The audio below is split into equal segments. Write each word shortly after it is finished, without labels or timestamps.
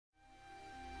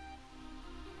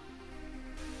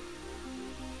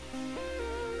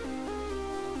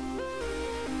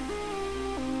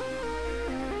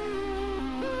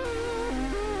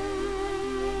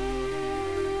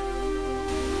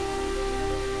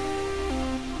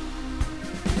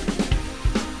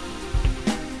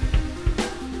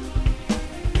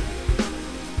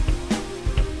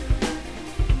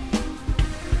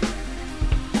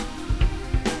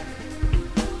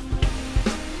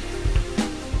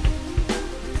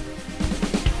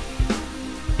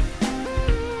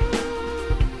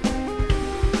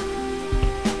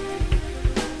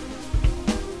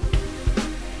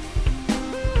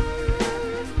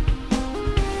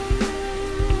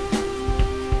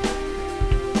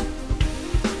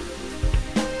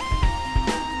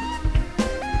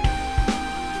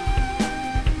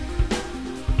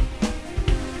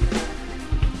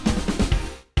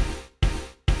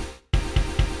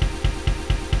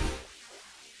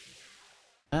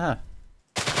Ah.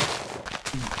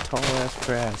 Tall ass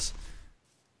grass.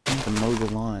 I need to mow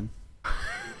the lawn.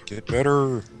 Get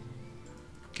better.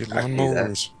 Get I can do that.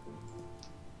 lawnmowers.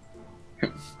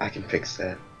 I can fix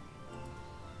that.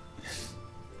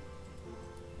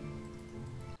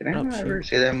 Did anyone ever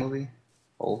see that movie?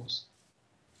 Holes?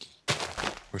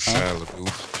 With Shia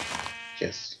LaBeouf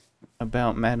Yes.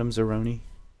 About Madame Zeroni.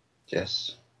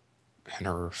 Yes. and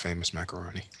her famous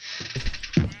macaroni.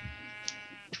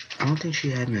 I don't think she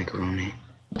had macaroni.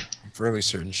 I'm fairly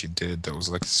certain she did. That was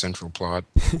like the central plot.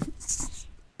 I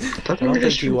thought they I were don't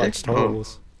just think you watched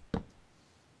ridiculous. Holes.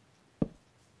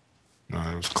 No,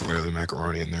 it was clearly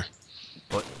macaroni in there.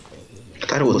 I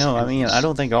thought it was No, I mean, onions. I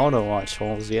don't think Aldo watched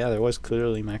Holes. Yeah, there was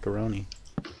clearly macaroni.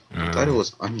 I thought it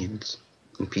was onions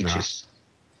and peaches.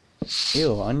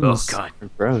 Ew, onions Oh, God. are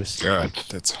gross. God,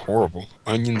 that's horrible.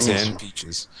 Onions Onions. and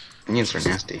peaches. Onions are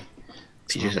nasty.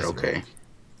 Peaches are Sounds okay.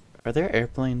 Are there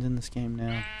airplanes in this game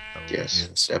now? Yes,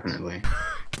 Yes. definitely.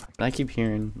 I keep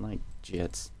hearing, like,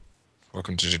 jets.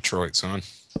 Welcome to Detroit, son.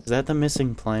 Is that the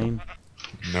missing plane?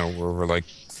 No, we're over like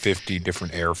 50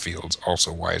 different airfields.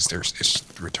 Also, why is there this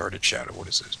retarded shadow? What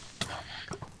is this?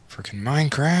 Freaking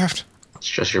Minecraft? It's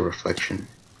just your reflection.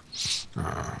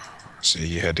 See,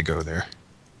 you had to go there.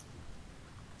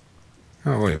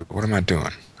 Oh, wait, what am I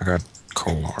doing? I got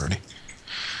coal already.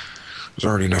 There's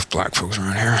already enough black folks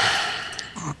around here.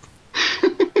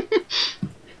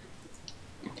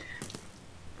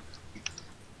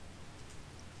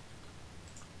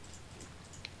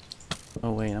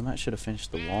 Oh wait, I might should have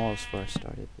finished the walls before I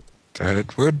started. That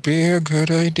it would be a good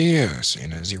idea,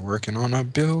 seeing as you're working on a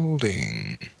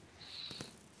building.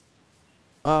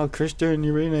 Oh, Christian,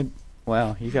 you're in it.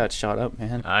 Wow, you got shot up,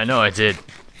 man. I know I did.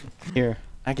 Here,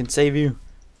 I can save you.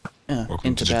 Welcome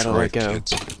Into to battle I Detroit, go.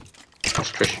 kids.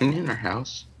 Was Christian in our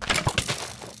house?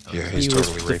 Yeah, He he's was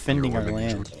totally raping defending your our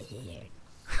women. land.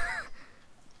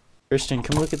 Christian,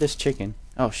 come look at this chicken.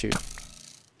 Oh shoot,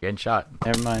 Getting shot.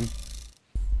 never mind.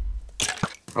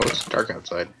 Oh, it's dark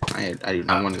outside. I do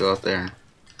not want to go out there.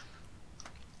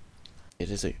 It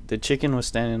is the chicken was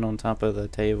standing on top of the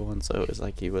table, and so it was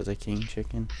like he was a king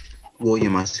chicken.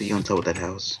 William, I see you on top of that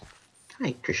house.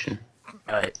 Hi, Christian.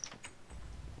 I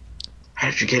How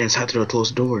did you get inside through a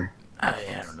closed door?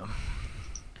 don't know.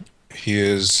 He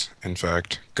is, in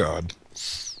fact, God.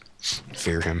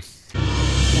 Fear him.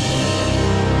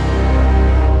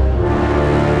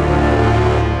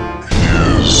 He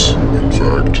is, in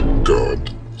fact,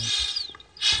 God.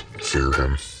 Fear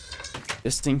him.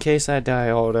 Just in case I die,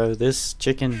 Aldo, this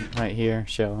chicken right here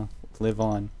shall live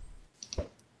on.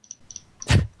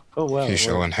 Oh wow. He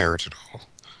shall well, inherit it all.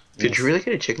 Did you really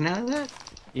get a chicken out of that?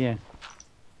 Yeah,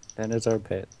 that is our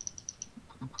pet.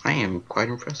 I am quite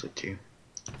impressed with you.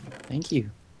 Thank you.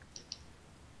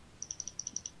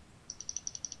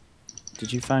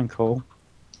 Did you find coal?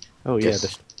 Oh yeah, Yes.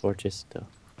 the torches still.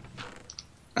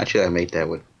 Actually, I made that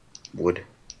with wood.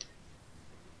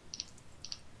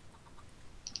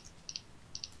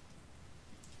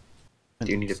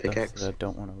 Do you need a Stuff pickaxe? that I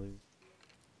don't want to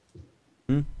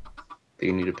lose. Do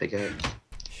you need a pickaxe?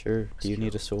 Sure. Do you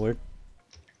need a sword?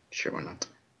 Sure, why not?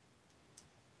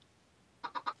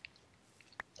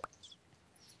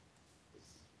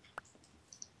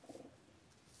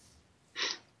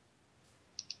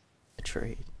 A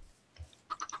trade.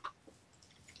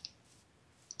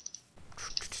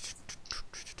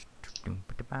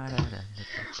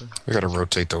 We gotta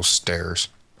rotate those stairs.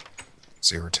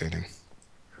 It's irritating.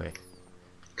 Quick.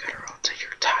 Gotta rotate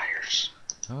your tires.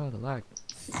 Oh, the lag.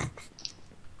 I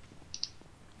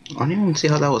don't even see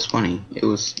how that was funny.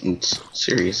 It's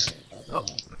serious. Oh,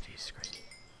 Jesus Christ.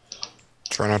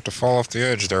 Try not to fall off the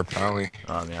edge there, Pally.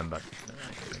 Oh, man, I'm about.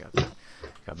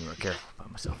 Gotta be more careful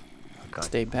about myself. Oh, God.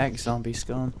 Stay back, zombie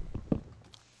scum.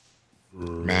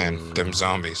 Man, them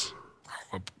zombies.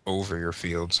 All up over your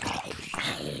fields.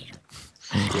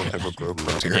 You'll never grow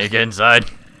across Can you here. get inside?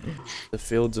 The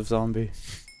fields of zombie.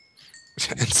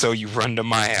 And so you run to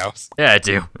my house. Yeah, I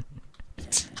do.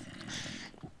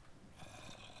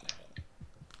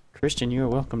 Christian, you are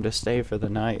welcome to stay for the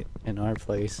night in our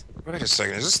place. Wait a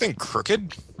second, is this thing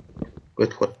crooked?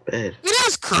 With what bed? It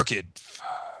is crooked!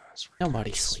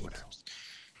 Nobody sleeps.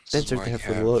 This is Beds are why there you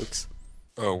for have- looks.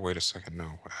 Oh, wait a second,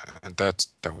 no.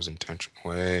 That was intentional.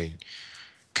 Wait.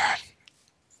 God.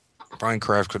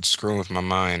 Minecraft could screw with my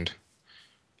mind.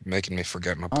 Making me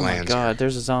forget my Oh my plans. god,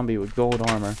 there's a zombie with gold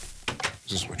armor.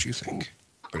 This is what you think.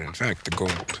 But in fact, the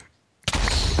gold.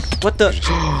 What the?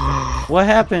 What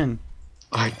happened?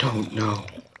 I don't know.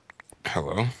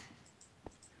 Hello?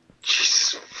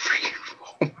 Jesus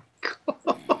freaking!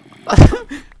 Oh my god!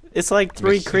 It's like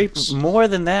three creep. More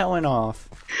than that went off.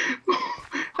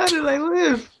 How did I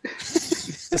live?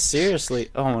 Seriously.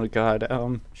 Oh my god.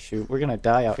 Shoot, we're gonna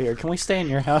die out here. Can we stay in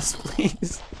your house,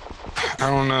 please? I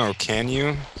don't know. Can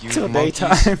you? You Till monkeys?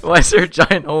 daytime. Why is there a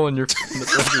giant hole in the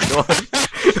front of your door?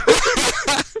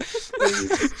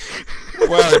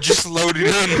 Wow, it just loaded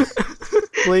in.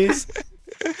 Please.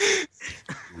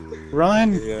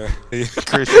 Run. Yeah. Hey,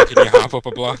 Christian, can you hop up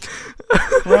a block?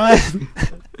 Run.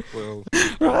 Well,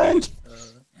 Run.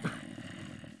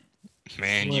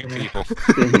 man, you people.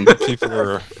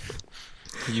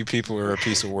 You people are a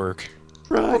piece of work.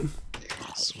 Run.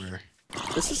 I swear.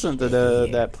 This isn't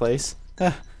that place.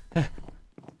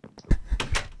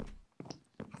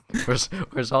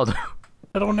 Where's Aldo?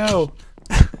 I don't know.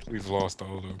 We've lost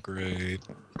Aldo. Great.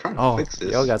 Trying to Oh, fix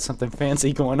this. y'all got something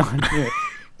fancy going on here.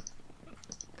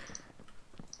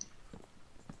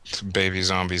 Some baby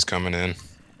zombies coming in.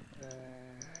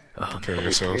 Oh, Prepare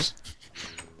yourselves.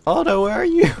 Aldo, where are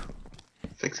you?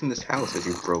 Fixing this house as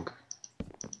you broke.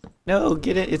 No,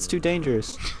 get it. It's too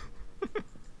dangerous.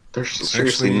 There's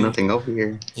seriously Actually- nothing over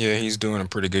here. Yeah, he's doing a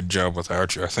pretty good job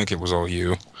without you. I think it was all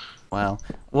you. Wow.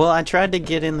 Well, I tried to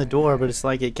get in the door, but it's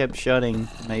like it kept shutting.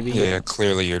 Maybe. Yeah,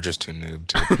 clearly you're just too noob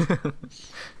to.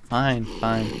 Fine.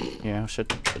 Yeah, I'll shut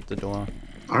the door.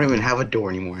 I don't even have a door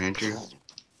anymore, Andrew.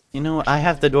 You know what? I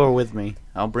have the door with me.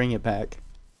 I'll bring it back.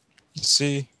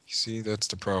 See, that's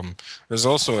the problem. There's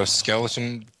also a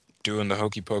skeleton doing the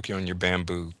hokey pokey on your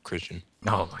bamboo, Christian.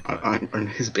 oh my god. On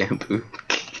his bamboo.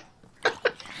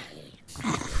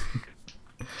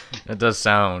 That does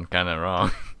sound kind of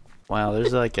wrong. Wow,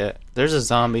 there's a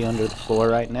zombie under the floor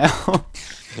right now.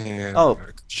 Yeah. Oh.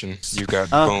 Christian, you got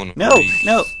bone. No.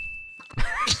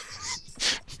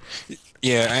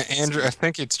 Yeah, Andrew, I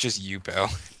think it's just you, pal.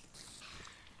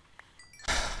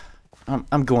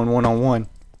 I'm going one-on-one.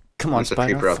 Come on, There's a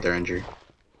Spider. creeper out there, Andrew.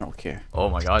 I don't care. Oh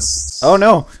my god. Oh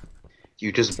no!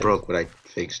 You just broke what I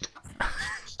fixed.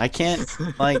 I can't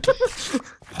like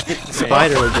hit the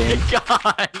spider again.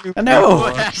 God. No!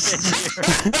 What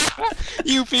happened here?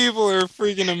 You people are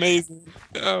freaking amazing.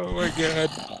 Oh my god.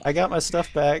 I got my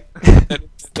stuff back.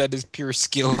 That is pure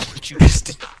skill, what you just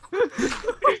did.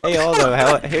 Hey,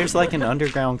 Aldo, here's like an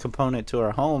underground component to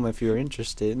our home if you're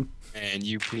interested. And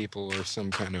you people are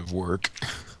some kind of work.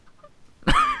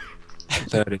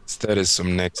 That is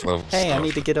some next level Hey, stuff. I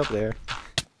need to get up there.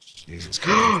 Jesus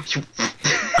Christ.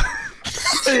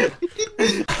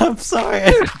 I'm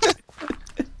sorry.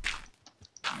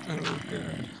 Oh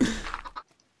god.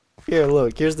 Here,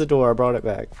 look. Here's the door. I brought it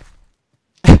back.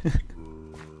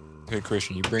 Hey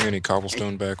Christian, you bring any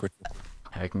cobblestone back with you?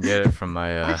 I can get it from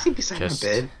my I see beside my chest.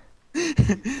 bed.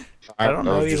 I don't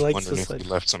know, was he just likes wondering to if slide- you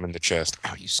left some in the chest.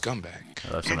 Oh, you scumbag.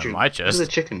 I left some in Andrew, my This chest. is a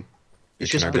chicken. You Can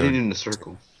just I put go? it in a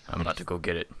circle. I'm about to go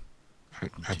get it.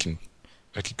 I can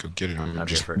go get it. I'm I'm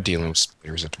just here for it. dealing with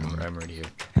spiders at the moment. I'm already here.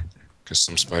 Because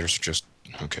some spiders are just...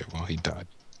 Okay, well, he died.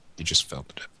 He just fell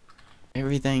to death.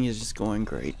 Everything is just going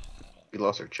great. We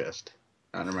lost our chest.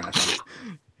 Not our mask.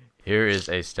 Here is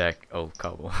a stack of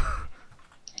cobble.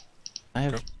 I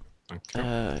have Okay. I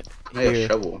have a here.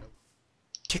 shovel.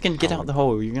 Chicken, get out the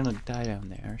hole. You're gonna die down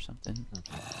there or something.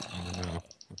 I don't know.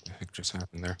 What the heck just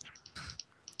happened there?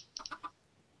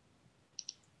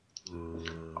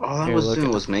 All I Here, was look doing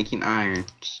at- was making iron.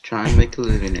 Just trying to make a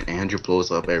living, and Andrew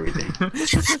blows up everything.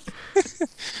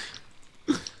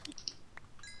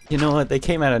 You know what? They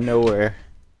came out of nowhere.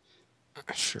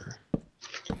 Sure.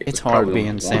 It's hard Probably being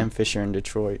one. Sam Fisher in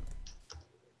Detroit.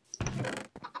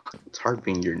 It's hard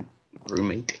being your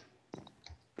roommate.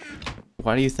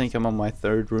 Why do you think I'm on my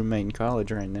third roommate in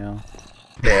college right now?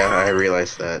 Yeah, I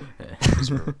realized that.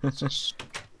 It's just...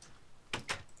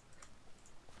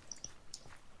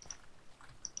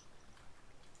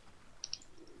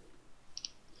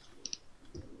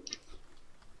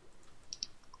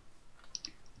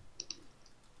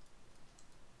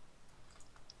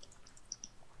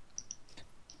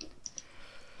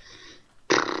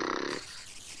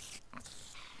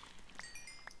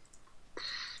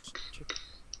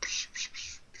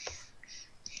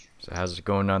 So how's it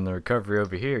going on the recovery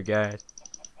over here, guys?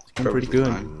 I'm pretty Perfectly good.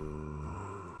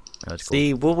 fine. That's cool.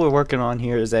 See, what we're working on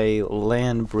here is a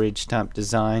land bridge type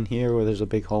design here where there's a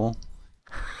big hole.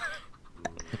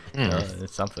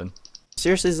 It's something.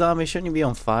 Seriously, zombie, shouldn't you be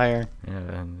on fire? Yeah,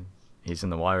 and he's in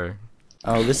the water.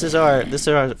 Oh, this is our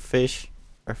fish,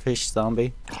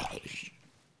 zombie.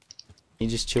 He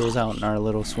just chills out in our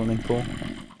little swimming pool.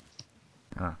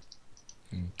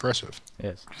 Impressive.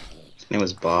 Yes. His name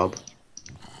was Bob.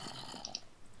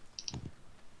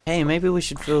 Hey, maybe we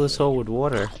should fill this hole with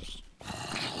water.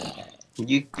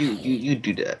 You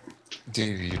do that.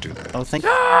 Dude, you do that. Oh, thank.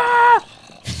 I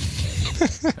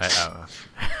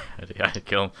had to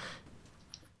kill him.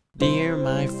 Dear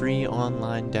my free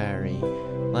online diary,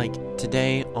 like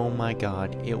today, oh my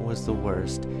god, it was the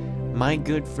worst. My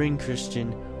good friend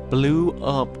Christian blew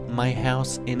up my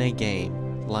house in a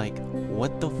game. Like,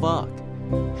 what the fuck?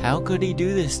 How could he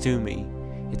do this to me?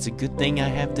 It's a good thing I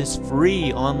have this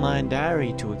free online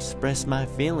diary to express my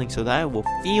feelings so that I will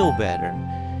feel better.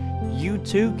 You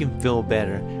too can feel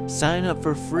better. Sign up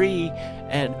for free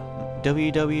at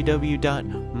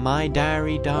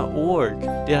www.mydiary.org.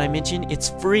 Did I mention it's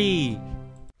free?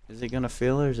 Is it gonna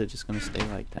fill or is it just gonna stay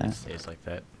like that? It stays like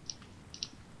that.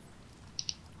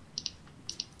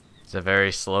 It's a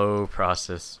very slow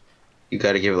process. You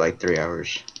gotta give it like 3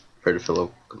 hours for it to fill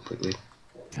up completely.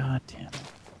 God damn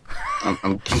it.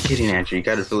 I'm kidding, Andrew. You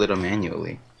gotta fill it up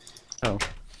manually. Oh.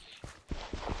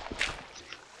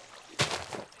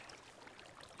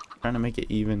 Trying to make it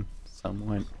even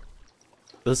somewhat.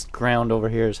 This ground over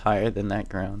here is higher than that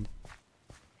ground.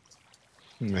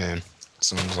 Man,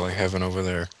 sounds like heaven over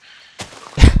there.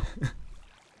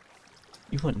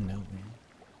 You wouldn't know, man.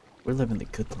 We're living the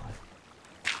good life.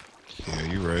 Yeah,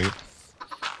 you're right.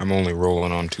 I'm only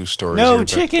rolling on 2 stories. No, here,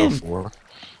 chicken! 4.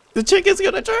 The chicken's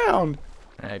gonna drown!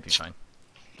 That'd be fine.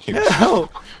 No!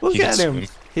 Look He at can him! swim.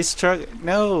 He's struggling.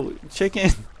 No!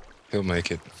 Chicken! He'll make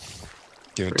it.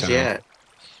 Give it Where's time. he at?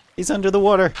 He's under the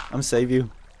water! I'm save you.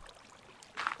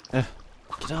 Get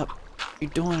up! What you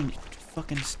doing? You're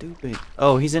fucking stupid.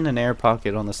 Oh, he's in an air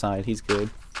pocket on the side. He's good.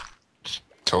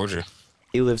 Told you.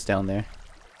 He lives down there.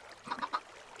 I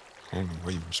don't know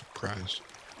why you were surprised.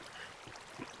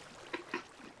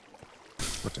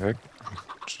 What the heck? Oh,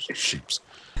 just sheeps.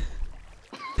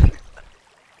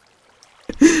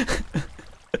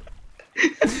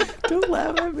 Don't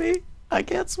laugh at me. I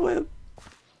can't swim.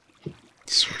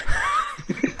 You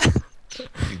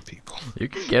people. You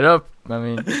can get up. I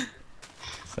mean, it's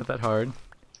not that hard.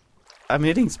 I'm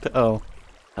hitting oh.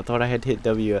 I thought I had to hit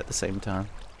W at the same time.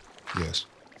 Yes.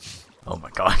 Oh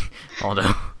my god. Aldo.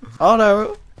 Oh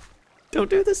no! Don't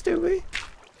do this to me.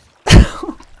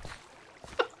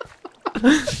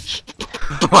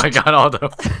 Oh my god, Aldo.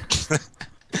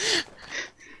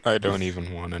 I don't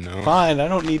even want to know. Fine, I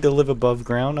don't need to live above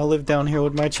ground. I'll live down here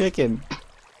with my chicken.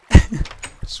 I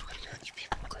swear to God, you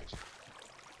people are crazy.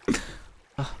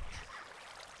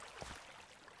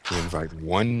 You invite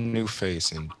one new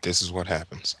face, and this is what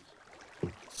happens.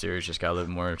 Series just got a little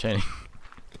more entertaining.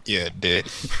 Yeah, it did.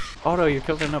 Otto, you're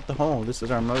covering up the hole. This is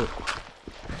our moat.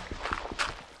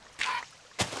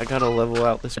 I gotta level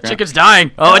out this The ground. chicken's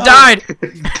dying. Oh, it died.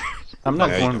 I'm not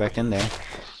Yeah, going you- back in there. I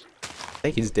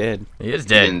think he's dead. He is He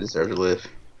didn't dead. deserve to live.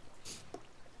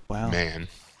 Wow. Man.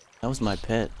 That was my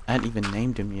pet. I hadn't even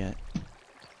named him yet.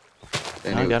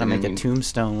 And Now I it gotta didn't make a mean-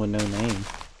 tombstone with no name.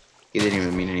 He didn't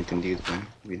even mean anything to you, man.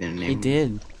 We didn't name He him.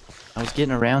 did. I was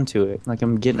getting around to it. Like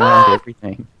I'm getting around to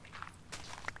everything.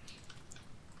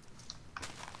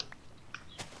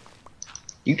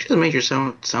 You just made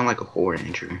yourself sound like a whore,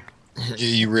 Andrew.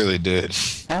 You really did.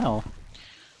 How?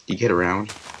 You get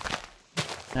around.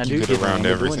 I You do get around to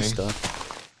doing everything. stuff.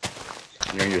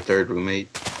 You're your third roommate.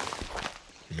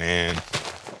 Man.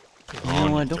 You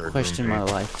know what? Don't question my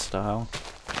lifestyle.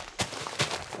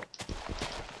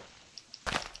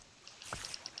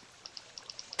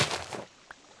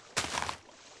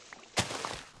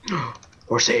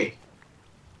 Horsey.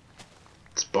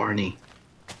 It's Barney.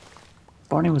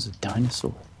 Barney was a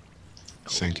dinosaur.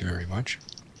 Thank you very much.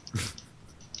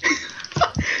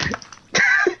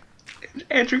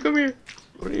 Andrew, come here.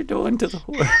 What are you doing to the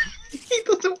horse? He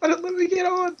doesn't want to let me get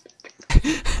on.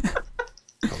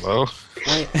 Hello?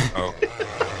 Wait. Oh.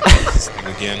 This thing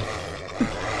again.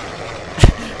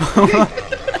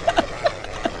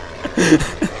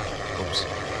 Oops.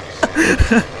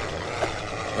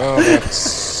 Oh,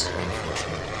 that's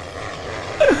unfortunate.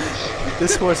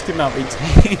 This horse cannot be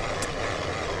tamed.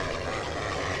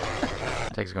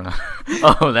 Text going on.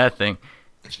 Oh, that thing.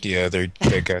 Yeah, they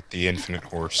got the infinite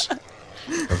horse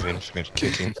of infinite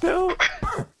kicking. No.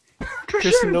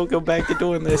 Christian, don't go back to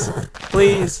doing this.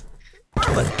 Please.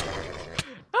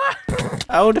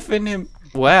 I will defend him.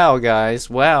 Wow, guys.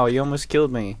 Wow, you almost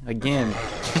killed me. Again.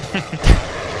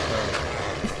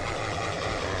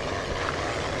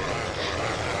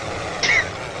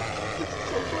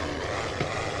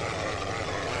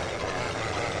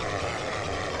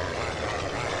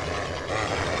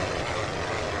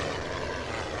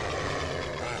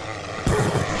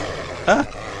 Ah.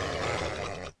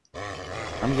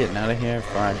 I'm getting out of here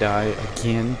before I die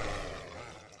again.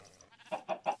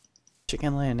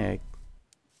 Chicken lay an egg.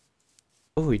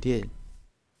 Oh, we did.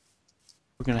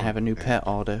 We're gonna have a new pet,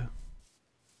 Aldo.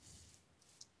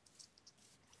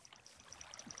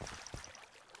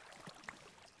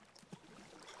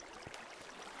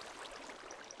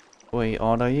 Wait,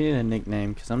 Aldo, you need a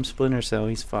nickname, because I'm Splinter Cell,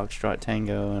 he's Foxtrot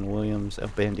Tango, and William's a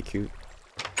Bandicoot.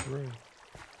 Right.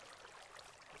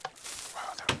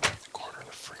 Wow, that would be the corner of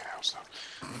the freaking house,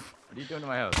 though. What are you doing to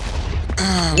my house?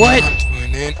 What? I'm not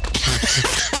doing it.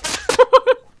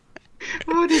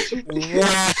 What did you do?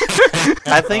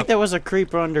 I think there was a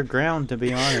creeper underground, to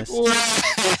be honest.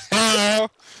 Wow.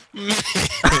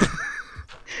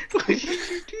 What did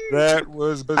you do? That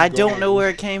was. I don't know where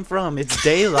it came from. It's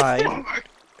daylight. Oh my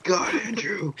god,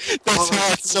 Andrew. That's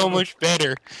how it's so much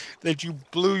better that you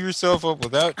blew yourself up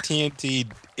without TNT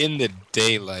in the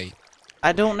daylight.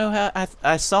 I don't know how.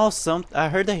 I saw some. I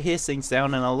heard a hissing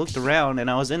sound and I looked around and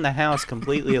I was in the house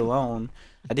completely alone.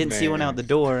 I didn't see one out the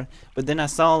door, but then I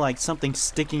saw like something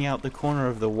sticking out the corner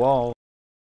of the wall.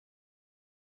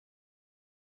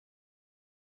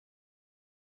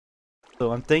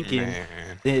 So I'm thinking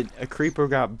that a creeper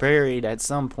got buried at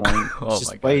some point, Oh my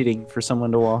just God. waiting for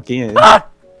someone to walk in.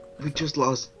 We just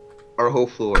lost our whole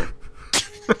floor.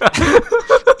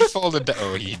 He folded down.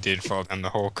 Oh, he did fall down the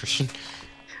hole, Christian.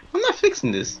 I'm not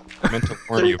fixing this. I meant to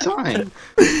warn you. Third time.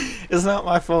 It's not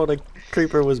my fault a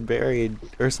creeper was buried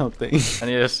or something. I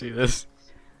need to see this.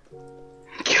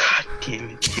 God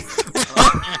damn it.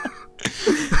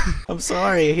 I'm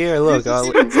sorry. Here, look. This is I'll,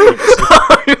 even worse.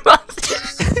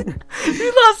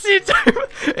 You lost the entire.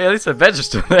 Hey, at least the bench is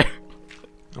still there.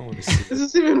 I want to see. This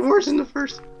is even worse than the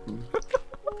first.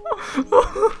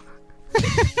 Woo!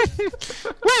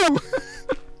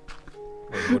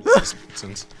 What is this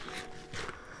nonsense?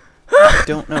 I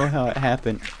don't know how it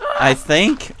happened. I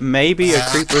think maybe a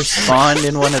creeper spawned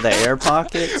in one of the air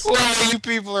pockets. Wow, you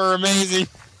people are amazing.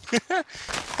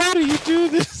 How do you do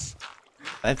this?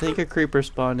 I think a creeper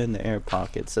spawned in the air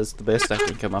pockets. That's the best I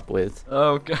can come up with.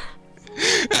 Oh god.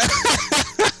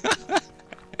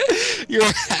 Your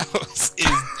house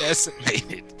is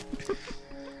decimated.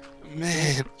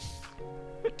 Man.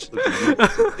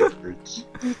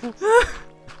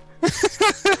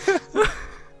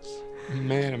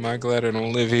 Man, am I glad I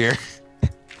don't live here.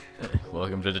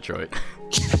 Welcome to Detroit.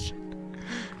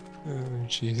 Oh,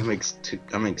 jeez.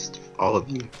 That makes all of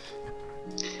you.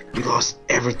 We lost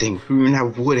everything. We even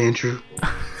have wood, Andrew.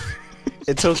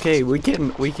 It's okay. We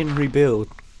can rebuild.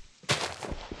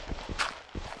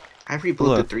 I've rebuilt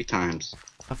Look. it 3 times.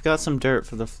 I've got some dirt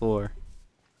for the floor.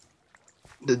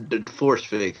 The floor's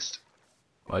fixed.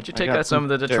 Why'd you I take got out some of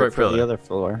the dirt Detroit for the pillar? other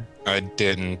floor. I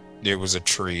didn't. It was a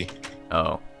tree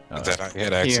Oh. that I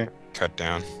had actually Here. cut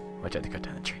down. Why'd you have to cut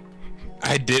down the tree?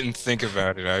 I didn't think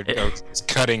about it. I was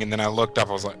cutting and then I looked up.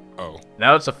 I was like, oh.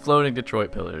 Now it's a floating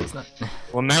Detroit pillar. It's not.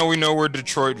 Well, now we know where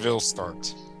Detroitville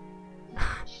starts.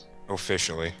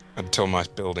 Officially. Until my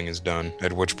building is done.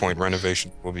 At which point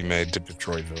renovation will be made to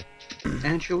Detroitville.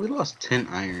 Andrew, we lost 10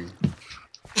 iron.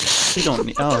 We don't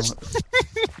need. Oh,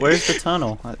 where's the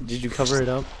tunnel? Did you cover it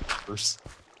up? First.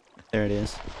 There it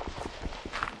is.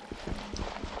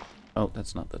 Oh,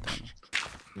 that's not the tunnel.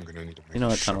 I'm gonna need to make You know a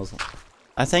what shot. tunnels?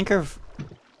 I think our.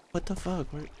 What the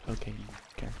fuck? Where... Okay,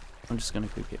 okay. I'm just gonna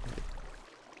go get rid.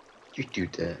 You do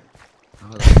that.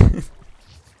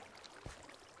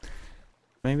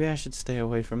 Maybe I should stay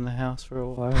away from the house for a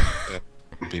while. That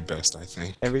would be best, I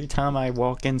think. Every time I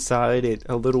walk inside,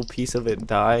 a little piece of it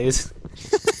dies.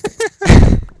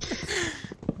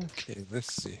 Okay,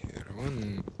 let's see here.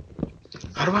 One.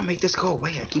 How do I make this go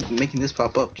away? I keep making this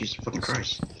pop up. Jesus fucking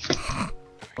Christ.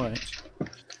 What?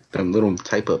 That little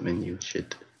type up menu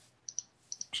shit.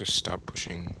 Just stop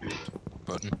pushing the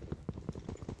button.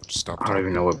 Stop. I don't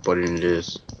even know what button it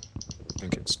is. I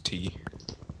think it's T.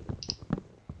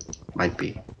 Might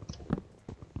be.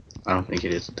 I don't think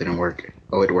it is. It didn't work.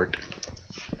 Oh, it worked.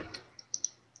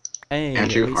 Hey,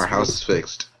 Andrew, our house is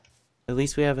fixed. At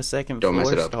least we have a second Don't mess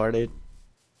floor it up. started.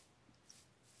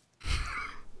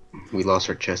 We lost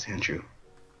our chest, Andrew.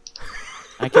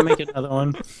 I can make another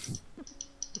one.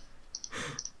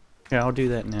 Here, I'll do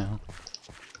that now.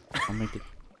 I'll make it.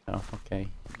 Oh, okay.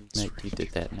 You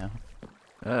did that now.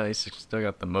 At least you still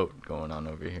got the moat going on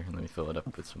over here. Let me fill it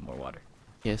up with some more water.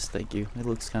 Yes, thank you. It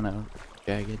looks kind of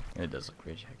jagged. It does look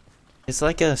pretty jagged. It's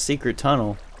like a secret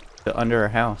tunnel under our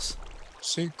house.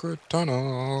 Secret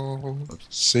tunnel. Oops.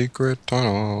 Secret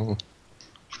tunnel.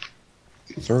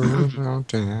 Through the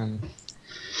mountain.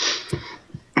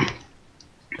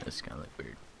 It's kind of like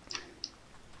weird.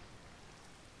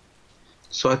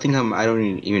 So I think I don't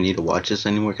even need to watch this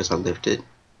anymore because I lived it.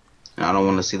 And I don't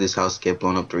want to see this house get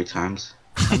blown up 3 times.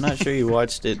 I'm not sure you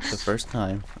watched it the first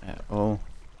time. Oh,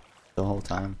 the whole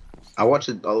time. I watched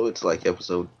it all the way to like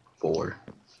episode 4.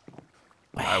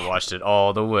 I watched it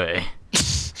all the way.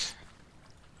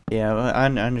 Yeah, I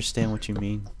understand what you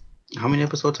mean. How many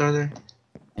episodes are there?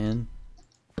 And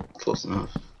Close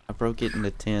enough. I broke it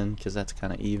into 10 because that's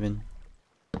kind of even.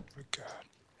 Oh,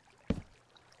 God.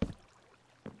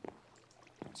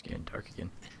 It's getting dark again.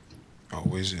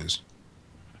 Always is.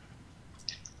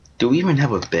 Do we even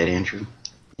have a bed, Andrew?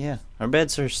 Yeah, our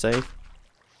beds are safe.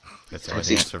 That's the only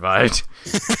thing that survived.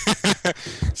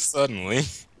 Suddenly.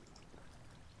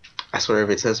 I swear if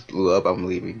it says blew up, I'm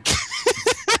leaving.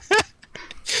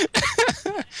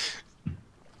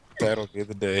 That'll be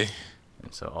the day.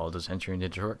 And so all this entry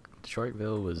into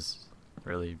Detroitville was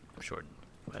really shortened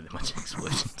by the much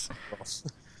explosions.